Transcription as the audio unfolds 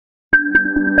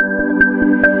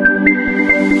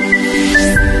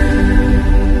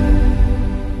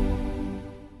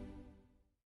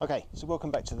So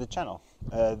welcome back to the channel.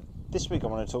 This week I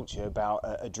want to talk to you about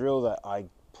a drill that I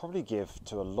probably give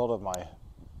to a lot of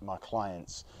my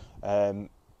clients,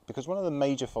 because one of the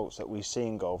major faults that we see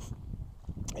in golf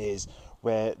is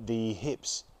where the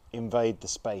hips invade the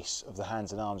space of the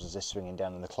hands and arms as they're swinging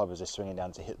down and the club as they're swinging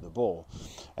down to hit the ball.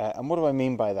 And what do I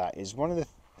mean by that is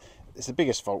it's the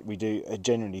biggest fault we do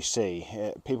generally see.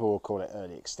 People will call it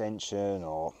early extension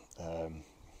or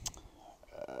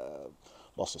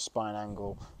loss of spine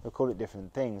angle. They'll call it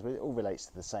different things, but it all relates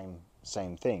to the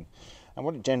same thing. And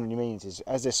what it generally means is,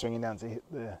 as they're swinging down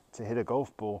to hit a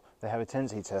golf ball, they have a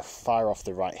tendency to fire off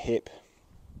the right hip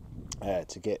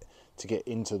to get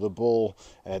into the ball.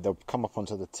 They'll come up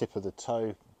onto the tip of the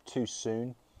toe too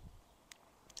soon,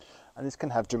 and this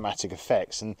can have dramatic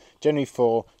effects. And generally,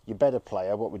 for your better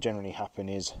player, what would generally happen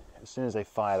is, as soon as they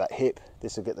fire that hip,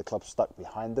 this will get the club stuck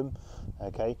behind them.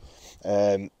 Okay.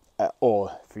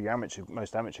 Or for your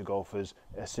most amateur golfers,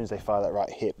 as soon as they fire that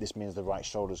right hip, this means the right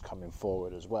shoulder's coming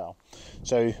forward as well.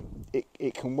 So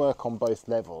it can work on both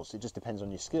levels. It just depends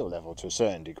on your skill level to a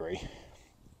certain degree.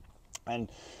 And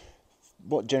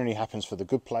what generally happens for the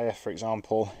good player, for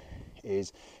example,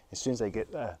 is as soon as they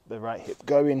get the right hip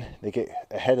going, they get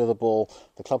ahead of the ball,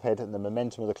 the club head and the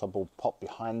momentum of the club will pop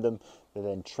behind them. They're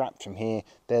then trapped from here.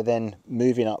 They're then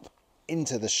moving up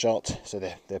into the shot, so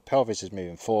their pelvis is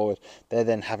moving forward. They're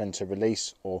then having to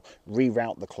release or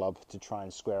reroute the club to try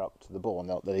and square up to the ball, and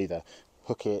they'll either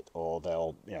hook it or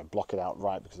they'll block it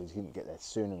outright because they didn't get there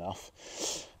soon enough.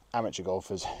 Amateur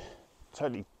golfers,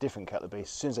 totally different kettle of beast.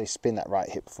 As soon as they spin that right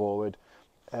hip forward,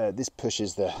 this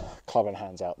pushes the club and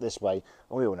hands out this way,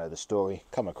 and we all know the story.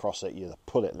 Come across it, you either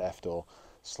pull it left or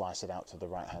slice it out to the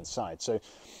right hand side. So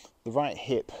the right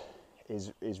hip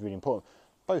is really important.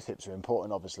 Both hips are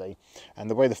important, obviously, and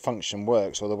the way the function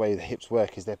works, or the way the hips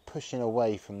work, is they're pushing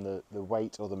away from the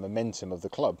weight or the momentum of the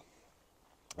club.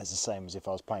 It's the same as if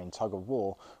I was playing tug of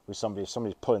war with somebody. If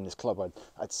somebody's pulling this club,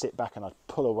 I'd sit back and I'd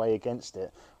pull away against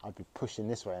it. I'd be pushing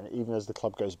this way, and even as the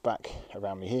club goes back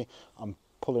around me here, I'm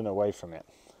pulling away from it.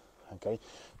 Okay,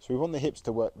 so we want the hips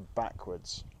to work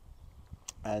backwards.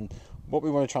 And what we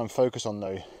want to try and focus on,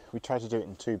 though, we try to do it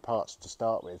in two parts to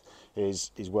start with, is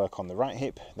work on the right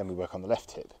hip, then we work on the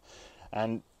left hip.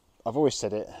 And I've always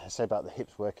said it, I say about the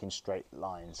hips working straight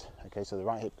lines. Okay, so the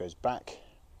right hip goes back,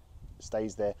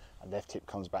 stays there, and left hip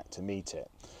comes back to meet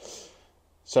it.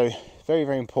 So very,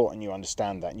 very important you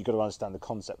understand that, and you've got to understand the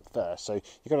concept first. So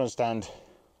you've got to understand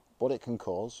what it can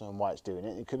cause and why it's doing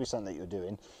it. It could be something that you're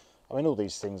doing. I mean, all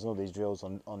these things, all these drills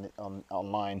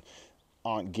online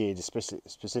aren't geared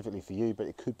specifically for you, but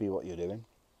it could be what you're doing.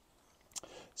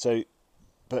 So,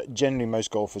 but generally most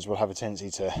golfers will have a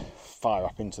tendency to fire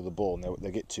up into the ball, and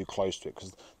they'll get too close to it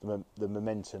because the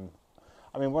momentum.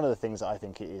 I mean, one of the things that I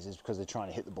think it is because they're trying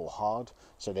to hit the ball hard,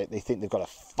 so they think they've got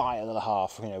to fire and a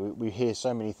half. We hear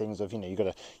so many things of you've got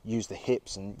to use the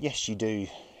hips, and yes, you do.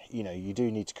 You do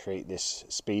need to create this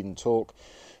speed and torque,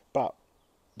 but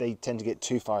they tend to get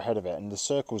too far ahead of it, and the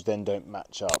circles then don't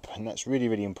match up, and that's really,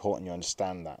 really important you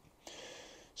understand that.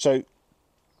 So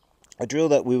a drill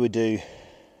that we would do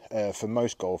for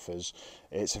most golfers,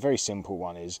 it's a very simple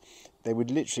one, is they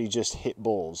would literally just hit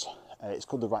balls. It's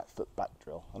called the right foot back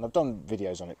drill, and I've done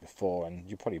videos on it before and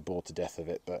you're probably bored to death of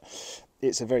it, but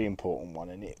it's a very important one,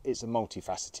 and it's a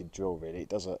multifaceted drill really. It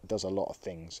does a lot of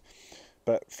things.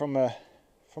 But from an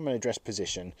address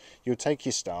position, you'll take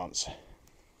your stance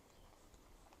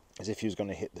as if you was going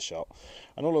to hit the shot,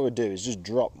 and all I would do is just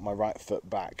drop my right foot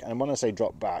back. And when I say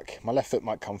drop back, my left foot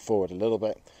might come forward a little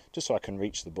bit just so I can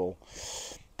reach the ball,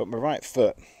 but my right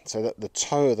foot, so that the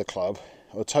toe of the club,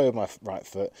 or toe of my right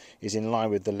foot, is in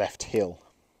line with the left heel.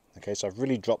 Okay, so I've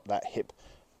really dropped that hip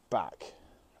back.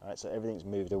 All right, so everything's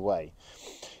moved away.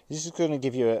 This is going to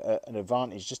give you an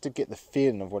advantage just to get the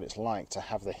feeling of what it's like to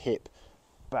have the hip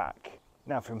back.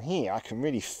 Now from here I can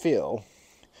really feel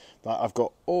that I've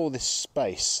got all this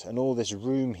space and all this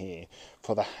room here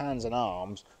for the hands and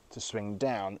arms to swing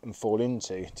down and fall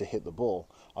into to hit the ball.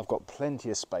 I've got plenty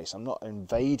of space. I'm not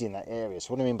invading that area.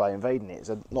 So what I mean by invading it is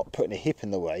I'm not putting a hip in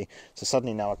the way, so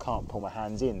suddenly now I can't pull my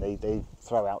hands in. They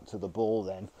throw out to the ball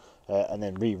then and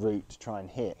then reroute to try and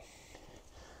hit.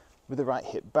 With the right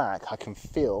hip back, I can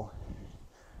feel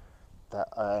that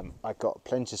I've got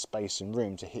plenty of space and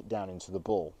room to hit down into the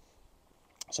ball.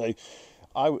 So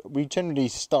we generally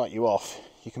start you off.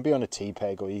 You can be on a tee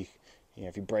peg, or if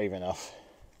you're brave enough.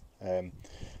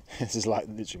 This is like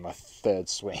literally my third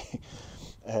swing.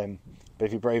 But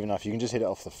if you're brave enough, you can just hit it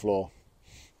off the floor,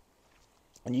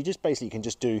 and you just basically can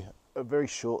just do a very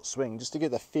short swing just to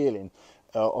get the feeling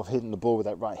of hitting the ball with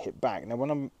that right hip back. Now,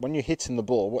 when you're hitting the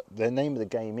ball, what the name of the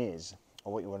game is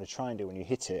or what you want to try and do when you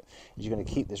hit it, is you're going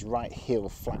to keep this right heel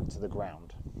flat to the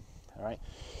ground. All right.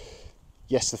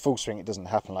 Yes, the full swing, it doesn't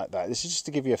happen like that. This is just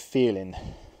to give you a feeling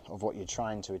of what you're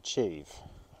trying to achieve.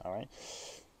 All right.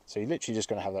 So you're literally just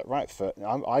going to have that right foot.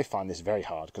 I find this very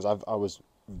hard because I was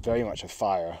very much a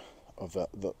firer of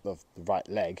the right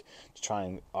leg to try,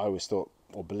 and I always thought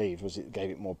or believed was it gave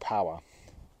it more power,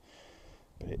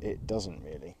 but it doesn't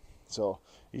really. So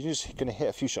you're just going to hit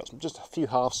a few shots, just a few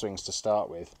half swings to start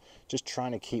with, just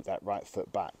trying to keep that right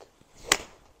foot back.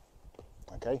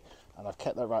 Okay, and I've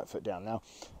kept that right foot down. Now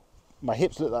my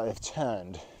hips look like they've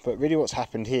turned, but really what's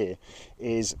happened here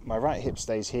is my right hip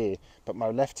stays here, but my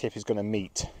left hip is going to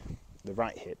meet the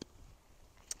right hip.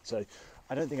 So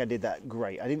I don't think I did that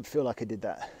great. I didn't feel like I did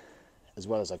that as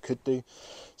well as I could do.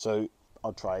 So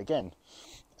I'll try again.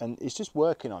 And it's just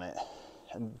working on it.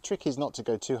 And the trick is not to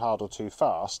go too hard or too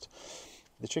fast.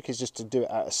 The trick is just to do it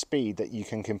at a speed that you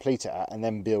can complete it at and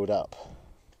then build up.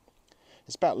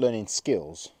 It's about learning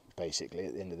skills, basically,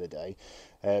 at the end of the day.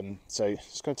 So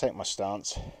just going to take my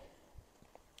stance.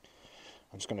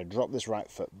 I'm just going to drop this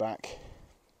right foot back.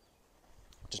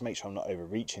 Just make sure I'm not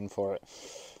overreaching for it.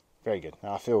 Very good.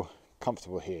 Now I feel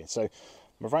comfortable here. So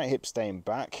my right hip staying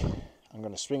back. I'm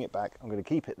going to swing it back. I'm going to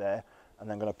keep it there, and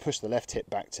then I'm going to push the left hip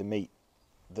back to meet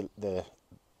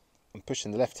I'm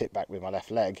pushing the left hip back with my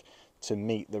left leg to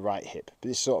meet the right hip. But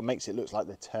this sort of makes it look like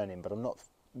they're turning, but I'm not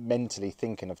mentally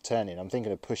thinking of turning. I'm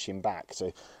thinking of pushing back.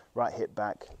 So right hip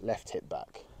back, left hip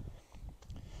back.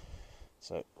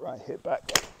 So right hip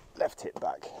back, left hip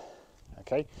back.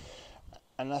 Okay.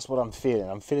 And that's what I'm feeling.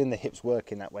 I'm feeling the hips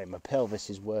working that way. My pelvis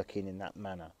is working in that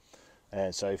manner.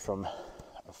 So from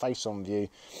a face-on view,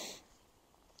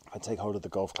 I take hold of the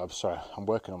golf club. Sorry, I'm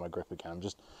working on my grip again. I'm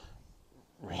just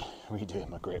redoing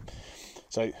my grip.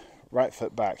 So right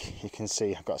foot back, you can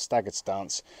see I've got a staggered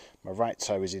stance. My right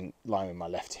toe is in line with my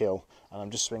left heel, and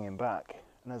I'm just swinging back.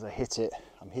 And as I hit it,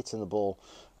 I'm hitting the ball,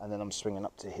 and then I'm swinging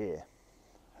up to here.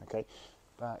 Okay,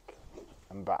 back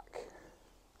and back.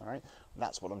 All right,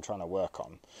 that's what I'm trying to work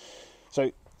on. So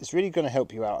it's really going to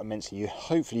help you out immensely.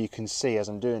 Hopefully you can see as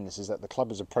I'm doing this is that the club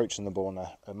is approaching the ball on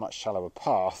a much shallower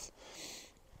path,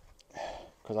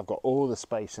 because I've got all the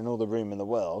space and all the room in the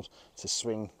world to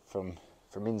swing from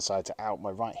inside to out. My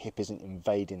right hip isn't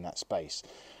invading that space,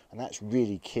 and that's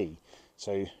really key.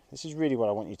 So this is really what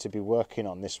I want you to be working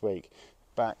on this week.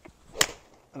 Back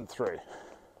and through.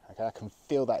 Okay, I can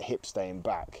feel that hip staying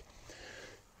back.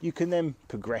 You can then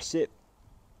progress it.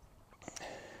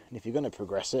 And if you're going to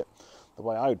progress it, the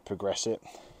way I would progress it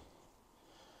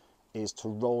is to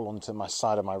roll onto my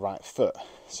side of my right foot.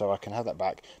 So I can have that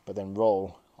back, but then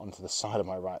roll onto the side of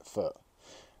my right foot.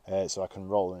 So I can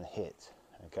roll and hit.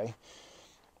 Okay.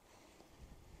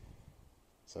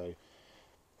 So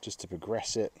just to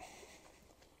progress it,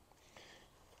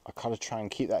 I kind of try and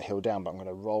keep that heel down, but I'm going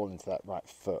to roll into that right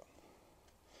foot.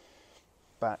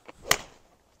 Back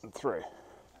and through.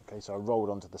 Okay, so I rolled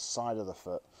onto the side of the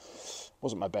foot.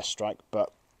 Wasn't my best strike,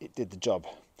 but it did the job.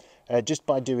 Just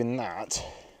by doing that,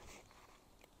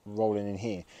 rolling in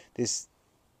here, this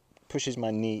pushes my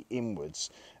knee inwards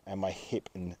and my hip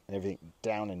and everything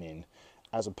down and in,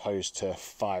 as opposed to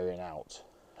firing out.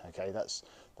 Okay, that's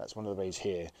one of the ways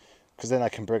here, because then I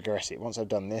can progress it. Once I've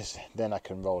done this, then I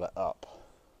can roll it up.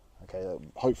 Okay,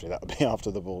 hopefully that'll be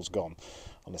after the ball's gone,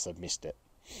 unless I've missed it.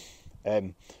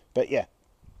 But yeah,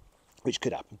 which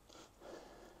could happen.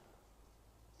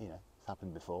 You know, it's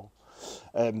happened before.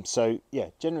 So yeah,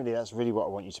 generally that's really what I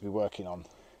want you to be working on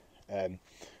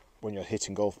when you're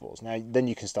hitting golf balls. Now then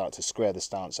you can start to square the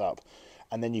stance up,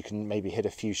 and then you can maybe hit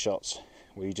a few shots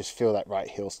where you just feel that right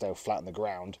heel stay flat on the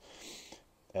ground,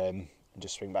 and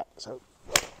just swing back. So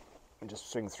and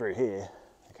just swing through here.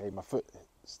 Okay, my foot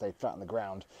stayed flat on the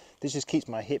ground. This just keeps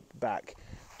my hip back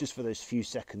just for those few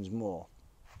seconds more.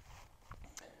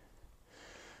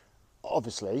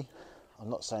 Obviously, I'm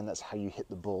not saying that's how you hit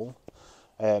the ball.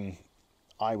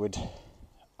 I would,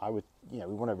 you know,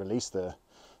 we want to release the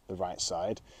right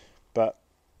side, but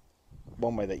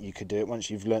one way that you could do it, once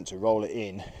you've learnt to roll it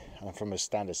in, and from a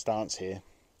standard stance here,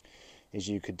 is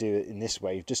you could do it in this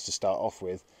way, just to start off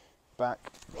with,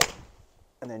 back,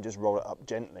 and then just roll it up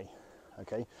gently,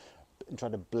 okay, and try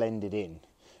to blend it in.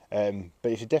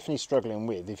 But if you're definitely struggling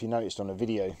with, if you noticed on a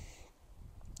video,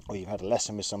 or you've had a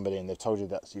lesson with somebody and they've told you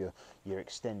that's you're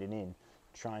extending in,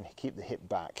 try and keep the hip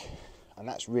back. And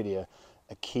that's really a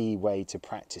key way to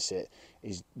practice it,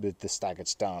 is with the staggered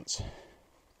stance.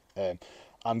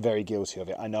 I'm very guilty of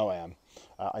it. I know I am.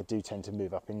 I do tend to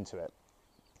move up into it.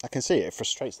 I can see it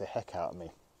frustrates the heck out of me.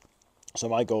 So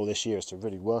my goal this year is to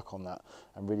really work on that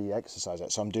and really exercise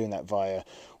that. So I'm doing that via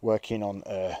working on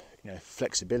you know,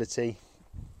 flexibility,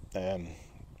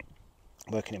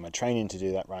 working in my training to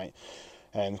do that right,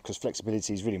 because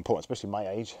flexibility is really important, especially my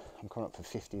age. I'm coming up for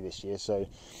 50 this year, so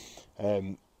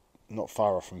not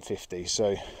far off from 50,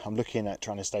 so I'm looking at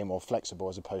trying to stay more flexible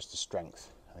as opposed to strength.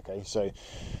 Okay, so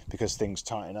because things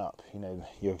tighten up, you know,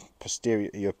 your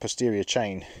posterior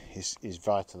chain is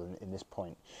vital in this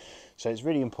point. So it's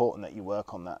really important that you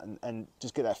work on that and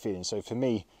just get that feeling. So for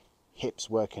me, hips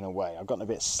working away, I've gotten a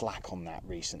bit slack on that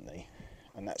recently,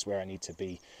 and that's where I need to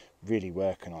be really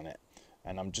working on it.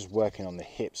 And I'm just working on the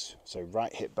hips, so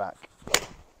right hip back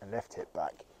and left hip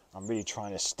back. I'm really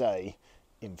trying to stay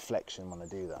in flexion when I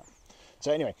do that.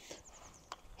 So anyway,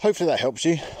 hopefully that helps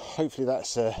you. Hopefully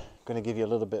that's going to give you a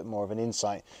little bit more of an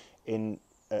insight in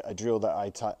a drill that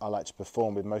I like to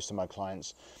perform with most of my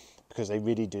clients, because they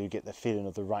really do get the feeling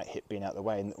of the right hip being out of the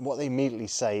way. And what they immediately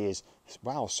say is,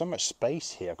 wow, so much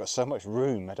space here. I've got so much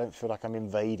room. I don't feel like I'm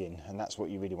invading. And that's what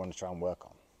you really want to try and work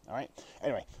on. All right.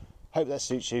 Anyway, hope that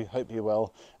suits you. Hope you're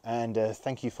well. And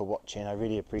thank you for watching. I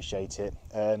really appreciate it.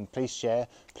 Please share,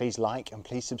 please like, and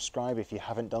please subscribe if you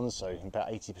haven't done so. About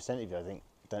 80% of you, I think,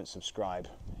 don't subscribe.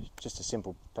 Just a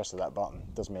simple press of that button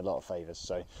does me a lot of favors.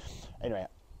 So anyway,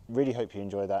 really hope you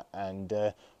enjoy that, and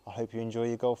I hope you enjoy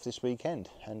your golf this weekend,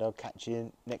 and I'll catch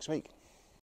you next week.